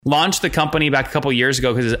Launched the company back a couple years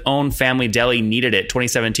ago because his own family deli needed it,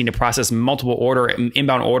 2017, to process multiple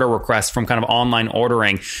inbound order requests from kind of online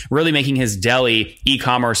ordering, really making his deli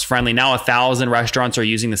e-commerce friendly. Now 1,000 restaurants are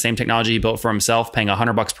using the same technology he built for himself, paying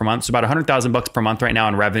 $100 per month. So about $100,000 per month right now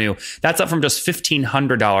in revenue. That's up from just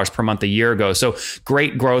 $1,500 per month a year ago. So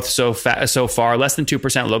great growth so far. Less than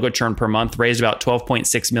 2% logo churn per month. Raised about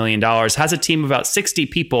 $12.6 million. Has a team of about 60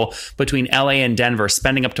 people between LA and Denver,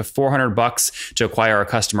 spending up to $400 to acquire a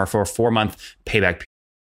customer for a 4-month payback period.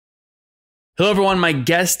 Hello, everyone. My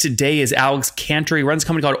guest today is Alex Cantor. He runs a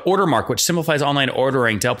company called Ordermark, which simplifies online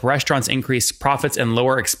ordering to help restaurants increase profits and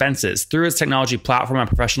lower expenses. Through its technology platform and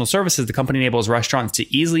professional services, the company enables restaurants to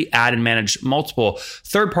easily add and manage multiple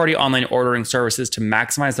third-party online ordering services to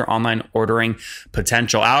maximize their online ordering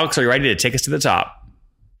potential. Alex, are you ready to take us to the top?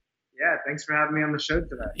 Yeah, thanks for having me on the show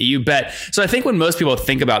today. You bet. So I think when most people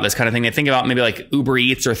think about this kind of thing, they think about maybe like Uber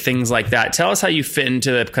Eats or things like that. Tell us how you fit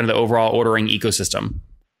into the kind of the overall ordering ecosystem.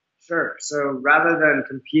 Sure. So rather than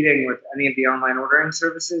competing with any of the online ordering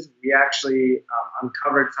services, we actually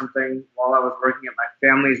uncovered something while I was working at my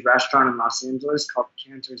family's restaurant in Los Angeles called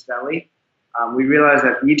Cantor's Deli. We realized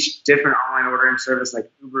that each different online ordering service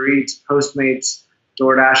like Uber Eats, Postmates,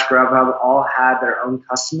 DoorDash, Grubhub all had their own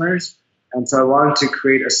customers. And so I wanted to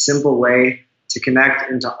create a simple way to connect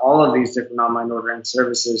into all of these different online ordering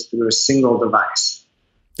services through a single device.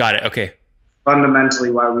 Got it. Okay. Fundamentally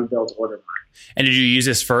why we built Ordermark. And did you use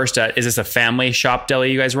this first? Is this a family shop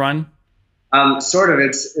deli you guys run? Sort of.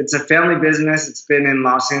 It's a family business. It's been in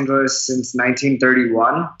Los Angeles since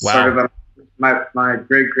 1931. Wow. Sort of my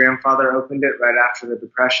great-grandfather opened it right after the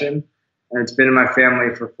Depression. And it's been in my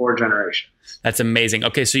family for 4 generations. That's amazing.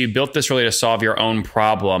 Okay, so you built this really to solve your own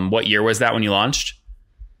problem. What year was that when you launched?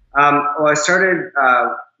 Well, I started,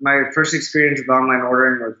 my first experience with online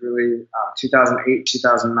ordering was really 2008,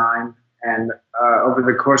 2009. And over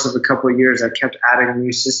the course of a couple of years, I kept adding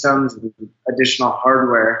new systems and additional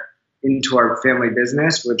hardware into our family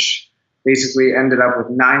business, which basically ended up with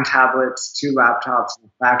 9 tablets, 2 laptops, and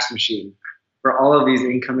a fax machine. For all of these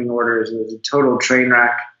incoming orders, it was a total train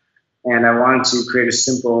wreck. And I wanted to create a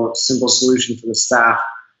simple solution for the staff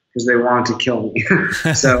because they wanted to kill me.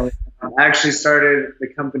 So I actually started the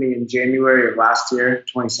company in January of last year,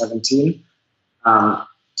 2017,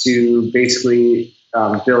 to basically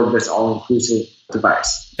build this all-inclusive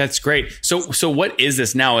device. That's great. So what is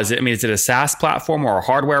this now? Is it a SaaS platform or a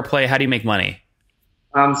hardware play? How do you make money?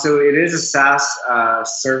 So it is a SaaS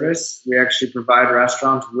service. We actually provide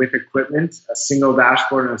restaurants with equipment, a single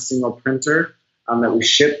dashboard and a single printer. That we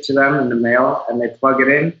ship to them in the mail, and they plug it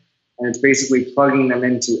in, and it's basically plugging them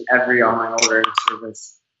into every online ordering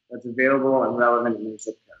service that's available and relevant in their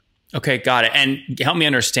zip code. Okay, got it. And help me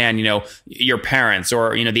understand, your parents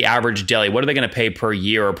or, the average deli, what are they going to pay per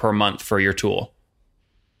year or per month for your tool?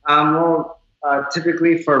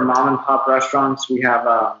 Typically for mom and pop restaurants, we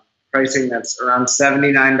have pricing that's around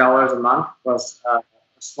 $79 a month plus a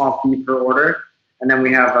small fee per order. And then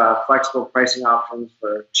we have flexible pricing options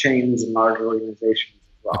for chains and larger organizations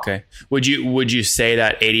as well. Okay. Would you say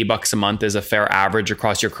that $80 a month is a fair average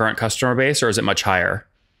across your current customer base, or is it much higher?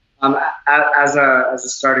 As a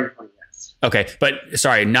starting point, yes. Okay. But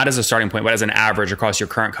sorry, not as a starting point, but as an average across your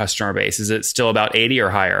current customer base. Is it still about 80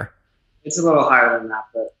 or higher? It's a little higher than that,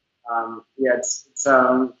 but it's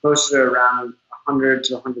closer to around 100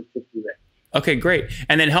 to 150 range. Okay, great.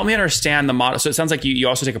 And then help me understand the model. So it sounds like you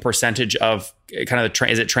also take a percentage of kind of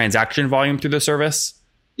is it transaction volume through the service?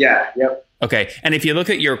 Yeah. Yep. Okay. And if you look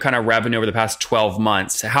at your kind of revenue over the past 12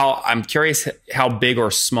 months, I'm curious how big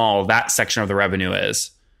or small that section of the revenue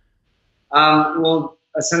is. Well,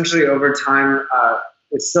 essentially over time,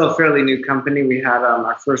 it's still a fairly new company. We had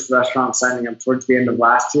our first restaurant signing up towards the end of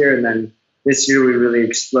last year. And then this year we really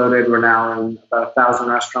exploded. We're now in about 1,000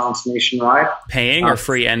 restaurants nationwide. Paying or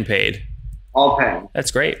free and paid? All paying.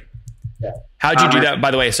 That's great. Yeah. How'd you do that?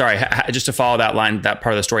 By the way, sorry, just to follow that line, that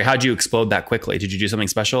part of the story, how'd you explode that quickly? Did you do something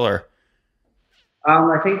special or?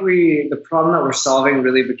 I think the problem that we're solving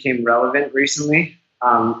really became relevant recently.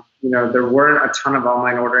 There weren't a ton of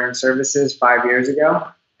online ordering services 5 years ago.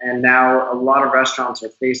 And now a lot of restaurants are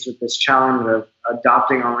faced with this challenge of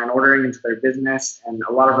adopting online ordering into their business. And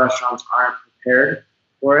a lot of restaurants aren't prepared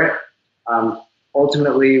for it.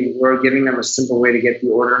 Ultimately, we're giving them a simple way to get the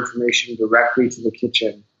order information directly to the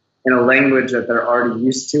kitchen in a language that they're already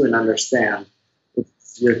used to and understand.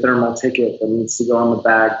 It's your thermal ticket that needs to go on the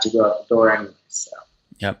bag to go out the door anyway. So.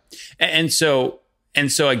 Yep. And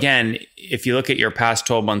so again, if you look at your past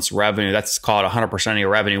 12 months revenue, that's called 100% of your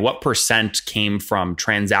revenue. What percent came from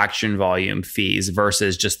transaction volume fees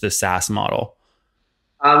versus just the SaaS model?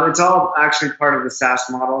 It's all actually part of the SaaS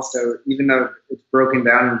model. So even though it's broken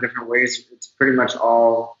down in different ways, it's pretty much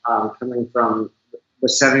all coming from the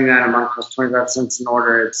 79 a month plus 25 cents an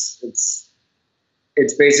order.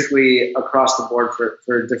 It's basically across the board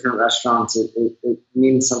for different restaurants. It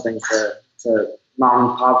means something to mom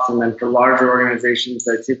and pops, and then for larger organizations,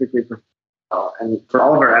 they're typically and for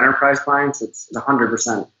all of our enterprise clients, it's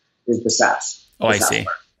 100% is the SaaS. Oh, I see.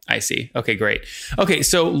 I see. Okay, great. Okay,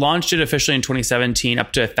 so launched it officially in 2017,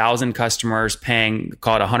 up to 1,000 customers paying,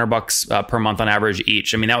 call it $100 per month on average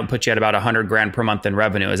each. I mean, that would put you at about 100 grand per month in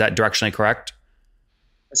revenue. Is that directionally correct?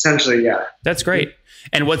 Essentially, yeah. That's great.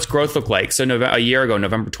 And what's growth look like? So a year ago,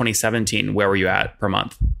 November 2017, where were you at per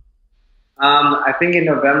month? I think in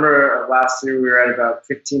November of last year, we were at about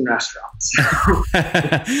 15 restaurants.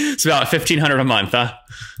 It's about 1,500 a month, huh?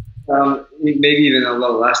 Maybe even a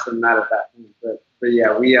little less than that at that point. But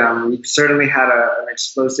yeah, we certainly had an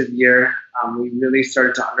explosive year. We really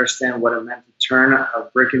started to understand what it meant to turn a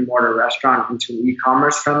brick and mortar restaurant into an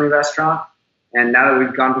e-commerce friendly restaurant. And now that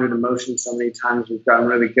we've gone through the motions so many times, we've gotten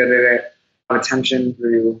really good at it. Attention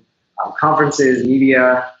through conferences,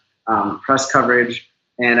 media, press coverage.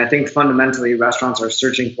 And I think fundamentally restaurants are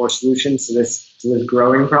searching for solutions to this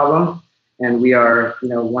growing problem. And we are,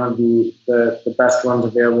 one of the best ones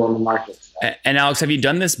available in the market. And Alex, have you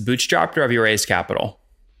done this bootstrapped or have you raised capital?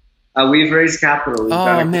 We've raised capital.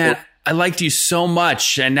 Oh man, I liked you so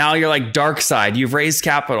much. And now you're like dark side. You've raised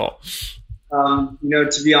capital.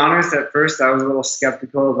 To be honest, at first I was a little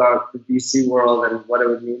skeptical about the VC world and what it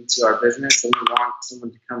would mean to our business. And we want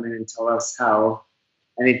someone to come in and tell us how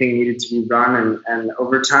anything needed to be run. And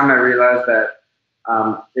over time, I realized that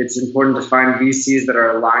it's important to find VCs that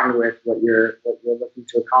are aligned with what you're looking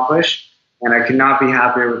to accomplish. And I could not be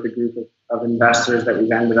happier with the group of investors that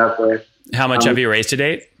we've ended up with. How much have you raised to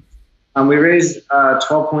date? We raised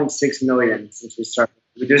 $12.6 million since we started.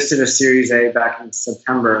 We just did a Series A back in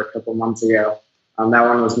September a couple months ago. That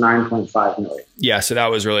one was $9.5 million. Yeah, so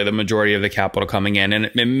that was really the majority of the capital coming in.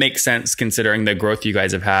 And it makes sense considering the growth you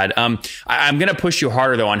guys have had. I'm going to push you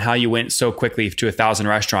harder, though, on how you went so quickly to 1,000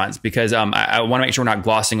 restaurants, because I want to make sure we're not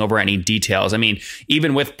glossing over any details. I mean,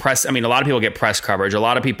 even with press, a lot of people get press coverage. A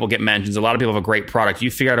lot of people get mentions. A lot of people have a great product.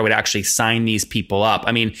 You figured out a way to actually sign these people up.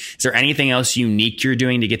 Is there anything else unique you're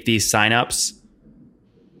doing to get these signups?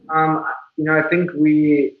 I think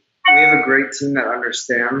we have a great team that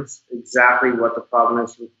understands exactly what the problem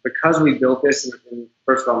is. Because we built this in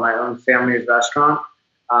first of all, my own family's restaurant,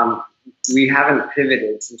 we haven't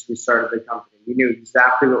pivoted since we started the company. We knew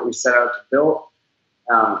exactly what we set out to build,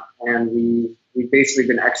 and we've basically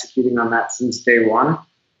been executing on that since day one.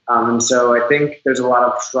 And so I think there's a lot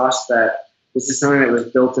of trust that this is something that was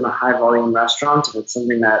built in a high volume restaurant, and it's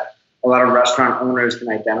something that a lot of restaurant owners can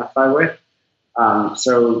identify with.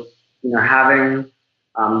 Having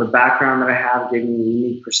the background that I have gave me a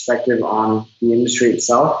unique perspective on the industry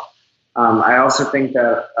itself. I also think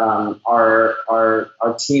that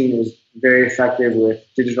our team is very effective with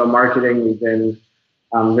digital marketing. We've been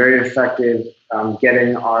very effective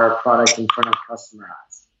getting our product in front of customer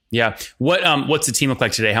eyes. Yeah. What's the team look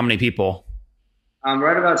like today? How many people?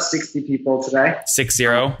 Right about 60 people today. 60?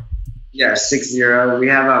 Yeah, 60. We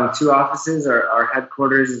have 2 offices. Our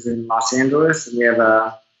headquarters is in Los Angeles, and we have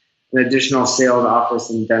an additional sales office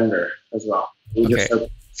in Denver as well.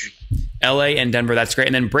 LA and Denver, that's great.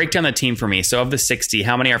 And then break down the team for me. So of the 60,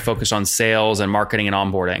 how many are focused on sales and marketing and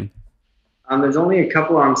onboarding? There's only a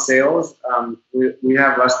couple on sales. We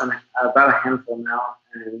have less than about a handful now.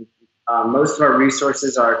 And most of our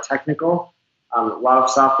resources are technical. A lot of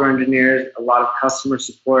software engineers, a lot of customer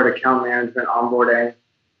support, account management, onboarding.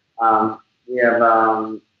 We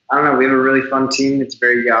have, we have a really fun team. It's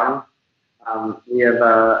very young. We have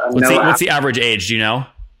what's the average age? Do you know?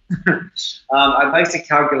 I'd like to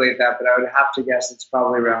calculate that, but I would have to guess it's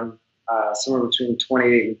probably around somewhere between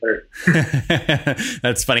 28 and 30.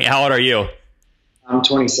 That's funny. How old are you? I'm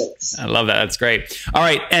 26. I love that. That's great. All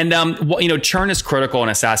right. And, churn is critical in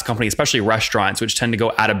a SaaS company, especially restaurants, which tend to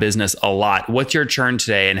go out of business a lot. What's your churn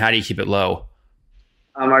today and how do you keep it low?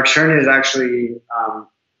 Our churn is actually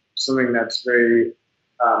something that's very...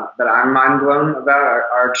 that I'm mind blown about.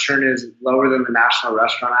 Our churn is lower than the national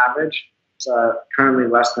restaurant average. It's currently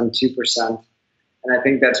less than 2%. And I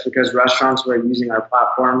think that's because restaurants who are using our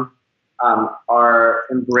platform are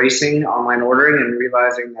embracing online ordering and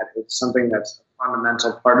realizing that it's something that's a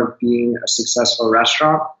fundamental part of being a successful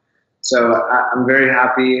restaurant. So I'm very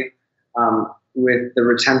happy with the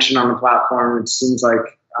retention on the platform. It seems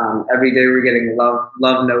like every day we're getting love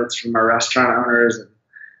notes from our restaurant owners and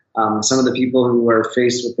some of the people who were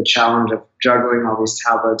faced with the challenge of juggling all these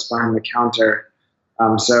tablets behind the counter.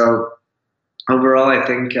 So overall, I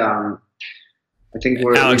think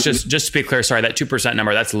we're Alex, just to be clear, sorry, that 2%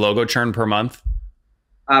 number, that's logo churn per month.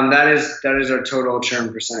 That is our total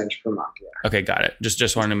churn percentage per month. Yeah. Okay, got it.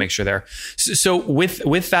 Just wanted to make sure there. So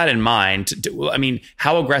with that in mind, I mean,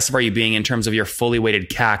 how aggressive are you being in terms of your fully weighted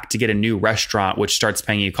CAC to get a new restaurant, which starts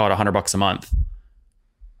paying you, call it $100 a month?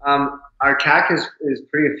 Our CAC is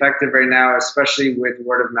pretty effective right now, especially with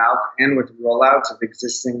word of mouth and with rollouts of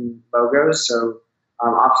existing logos. So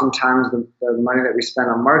oftentimes the money that we spend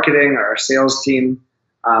on marketing or our sales team,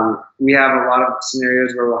 we have a lot of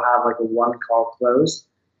scenarios where we'll have like a one call close,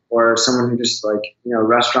 or someone who just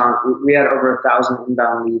restaurant. We had over 1,000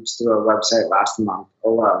 inbound leads through our website last month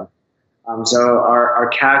alone. So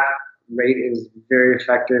our CAC rate is very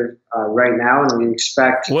effective right now, and we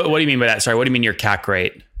expect. What do you mean by that? Sorry, what do you mean your CAC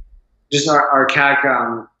rate? Just our CAC,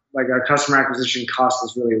 our customer acquisition cost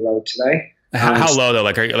is really low today. How low though?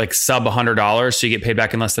 Like, are you like sub $100 so you get paid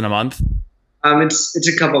back in less than a month? It's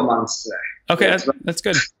a couple months today. Okay, that's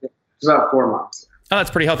good. It's about 4 months. Oh, that's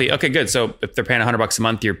pretty healthy. Okay, good. So if they're paying $100 a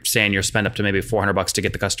month, you're saying you're spend up to maybe $400 to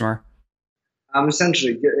get the customer.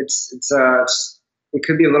 Essentially, it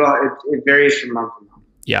could be a little. It varies from month to month.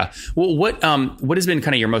 Yeah. Well, what has been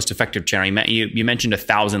kind of your most effective channel? You mentioned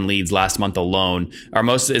 1,000 leads last month alone.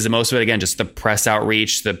 Is most of it again just the press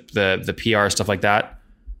outreach, the PR stuff like that?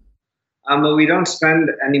 But we don't spend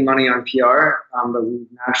any money on PR. But we've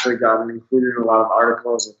naturally gotten included in a lot of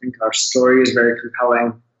articles. I think our story is very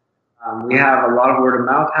compelling. We have a lot of word of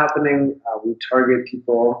mouth happening. We target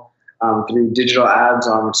people through digital ads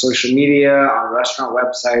on social media, on restaurant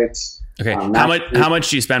websites. Okay. How much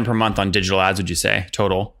do you spend per month on digital ads, would you say,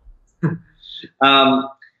 total?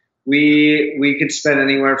 We could spend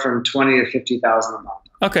anywhere from $20,000 to $50,000 a month.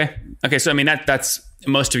 Okay. So I mean that's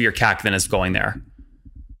most of your CAC then is going there.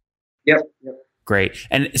 Yep. Great.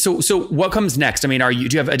 And so what comes next? I mean, do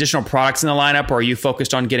you have additional products in the lineup, or are you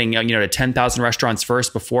focused on getting to 10,000 restaurants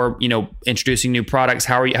first before introducing new products?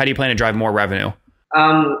 How do you plan to drive more revenue?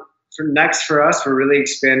 For us, we're really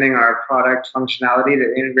expanding our product functionality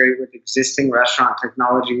to integrate with existing restaurant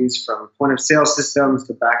technologies, from point of sale systems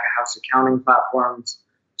to back of house accounting platforms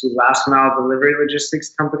to last mile delivery logistics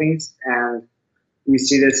companies. And we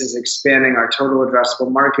see this as expanding our total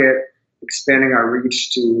addressable market, expanding our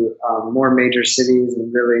reach to more major cities,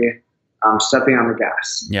 and really stepping on the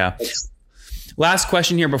gas. Yeah. Last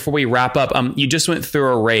question here before we wrap up. You just went through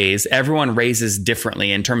a raise. Everyone raises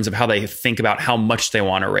differently in terms of how they think about how much they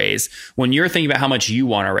want to raise. When you're thinking about how much you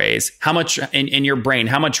want to raise, how much in your brain,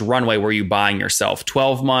 how much runway were you buying yourself?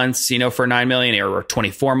 12 months, for $9 million, or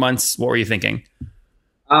 24 months? What were you thinking?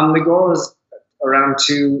 The goal is around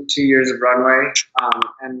two years of runway.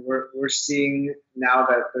 And we're seeing now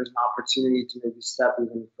that there's an opportunity to maybe step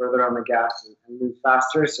even further on the gas and move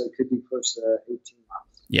faster. So it could be close to 18 months.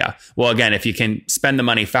 Yeah. Well, again, if you can spend the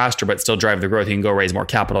money faster, but still drive the growth, you can go raise more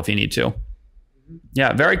capital if you need to. Mm-hmm.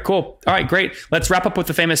 Yeah. Very cool. All right, great. Let's wrap up with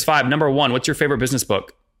the famous 5. Number 1, what's your favorite business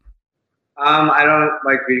book? I don't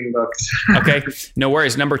like reading books. Okay. No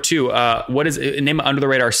worries. Number 2, what is name an under the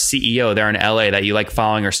radar CEO there in LA that you like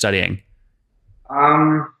following or studying?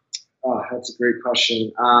 That's a great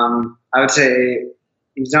question. I would say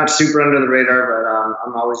he's not super under the radar, but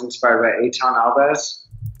I'm always inspired by Eitan Alves.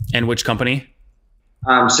 And which company?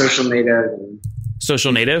 Social Native.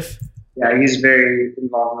 Social Native? Yeah, he's very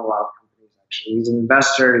involved in a lot of companies, actually. He's an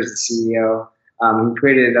investor. He's the CEO. He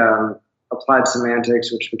created Applied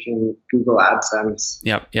Semantics, which became Google AdSense.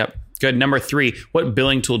 Yep. Good. Number 3, what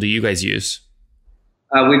billing tool do you guys use?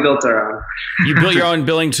 We built our own. You built your own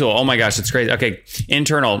billing tool. Oh my gosh, that's crazy. Okay.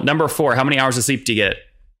 Internal. Number 4, how many hours of sleep do you get?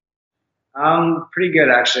 Pretty good,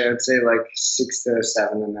 actually. I would say like 6 to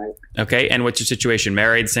 7 a night. Okay. And what's your situation?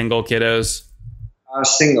 Married, single, kiddos?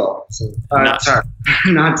 Single. Sorry,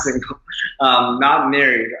 not single. Not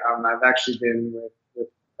married. I've actually been with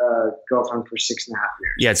a girlfriend for 6.5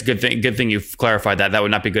 years. Yeah, it's a good thing you've clarified that. That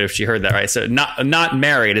would not be good if she heard that, right? So not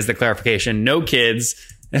married is the clarification. No kids.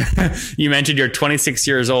 You mentioned you're 26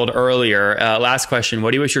 years old earlier. Last question.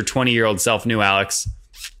 What do you wish your 20-year-old self knew, Alex?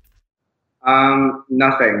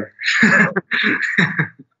 Nothing.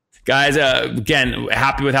 Guys, again,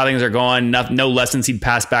 happy with how things are going. No lessons he'd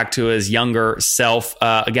pass back to his younger self.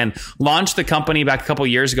 Again, launched the company back a couple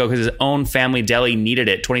of years ago because his own family deli needed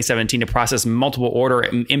it, 2017, to process multiple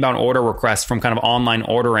inbound order requests from kind of online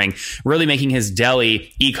ordering, really making his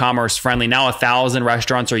deli e-commerce friendly. Now 1,000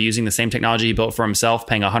 restaurants are using the same technology he built for himself,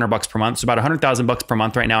 paying $100 per month. So about $100,000 per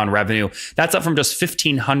month right now in revenue. That's up from just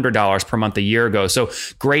 $1,500 per month a year ago. So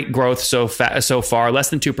great growth so far.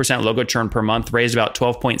 Less than 2% logo churn per month, raised about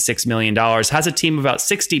 $12.6 $1.6 million, has a team of about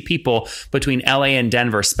 60 people between LA and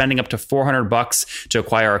Denver, spending up to $400 to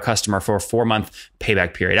acquire a customer for a 4-month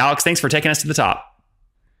payback period. Alex, thanks for taking us to the top.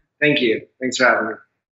 Thank you. Thanks for having me.